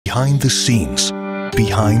behind the scenes,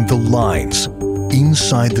 behind the lines,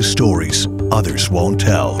 inside the stories others won't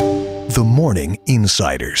tell. The Morning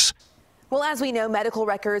Insiders. Well, as we know, medical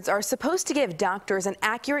records are supposed to give doctors an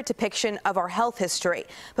accurate depiction of our health history.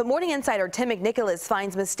 But Morning Insider Tim McNicholas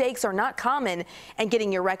finds mistakes are not common, and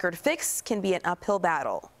getting your record fixed can be an uphill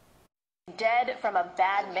battle. Dead from a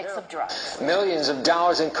bad mix of drugs. Millions of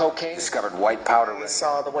dollars in cocaine. Discovered white powder. We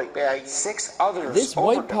saw the white bag. 6 others. This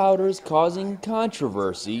white powder is causing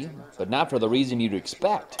controversy, but not for the reason you'd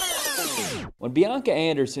expect. When Bianca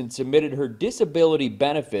Anderson submitted her disability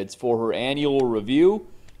benefits for her annual review,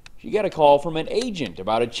 she got a call from an agent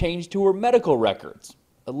about a change to her medical records.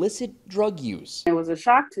 Illicit drug use. It was a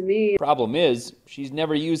shock to me. Problem is, she's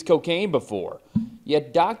never used cocaine before.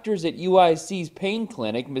 Yet doctors at UIC's pain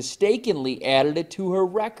clinic mistakenly added it to her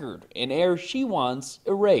record, an error she wants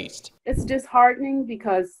erased. It's disheartening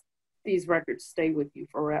because these records stay with you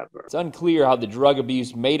forever. It's unclear how the drug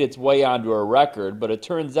abuse made its way onto her record, but it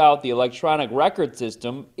turns out the electronic record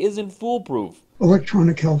system isn't foolproof.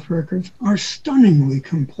 Electronic health records are stunningly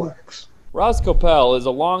complex. Ross Coppell is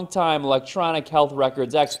a longtime electronic health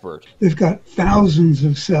records expert. They've got thousands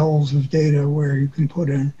of cells of data where you can put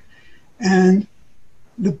in, and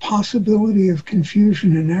the possibility of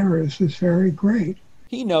confusion and errors is very great.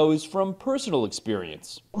 He knows from personal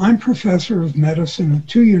experience. I'm professor of medicine at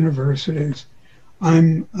 2 universities.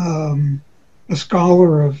 I'm a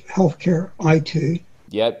scholar of healthcare IT.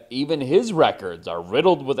 Yet even his records are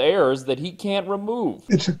riddled with errors that he can't remove.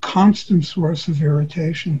 It's a constant source of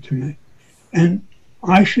irritation to me. And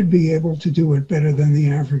I should be able to do it better than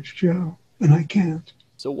the average Joe, and I can't.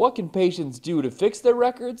 So what can patients do to fix their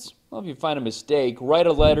records? Well, if you find a mistake, write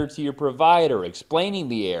a letter to your provider explaining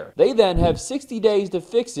the error. They then have 60 days to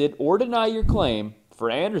fix it or deny your claim.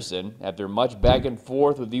 For Anderson, after much back and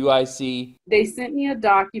forth with UIC, they sent me a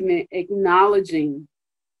document acknowledging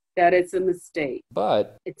that it's a mistake,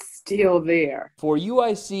 but it's still there. For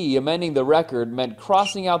UIC, amending the record meant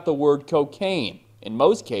crossing out the word cocaine. In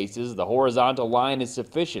most cases, the horizontal line is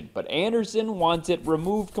sufficient, but Anderson wants it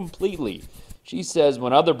removed completely. She says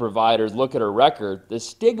when other providers look at her record, the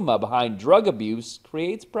stigma behind drug abuse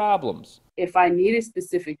creates problems. If I need a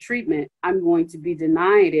specific treatment, I'm going to be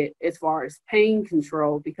denied it as far as pain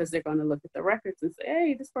control because they're going to look at the records and say,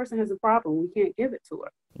 hey, this person has a problem. We can't give it to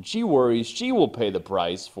her. And she worries she will pay the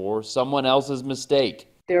price for someone else's mistake.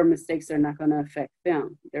 Their mistakes are not going to affect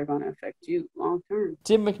them. They're going to affect you long term.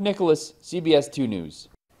 Tim McNicholas, CBS 2 News.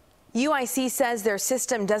 UIC says their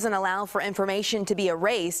system doesn't allow for information to be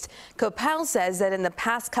erased. Coppell says that in the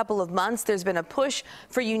past couple of months, there's been a push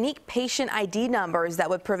for unique patient ID numbers that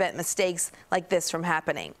would prevent mistakes like this from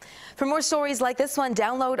happening. For more stories like this one,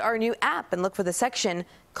 download our new app and look for the section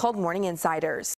called Morning Insiders.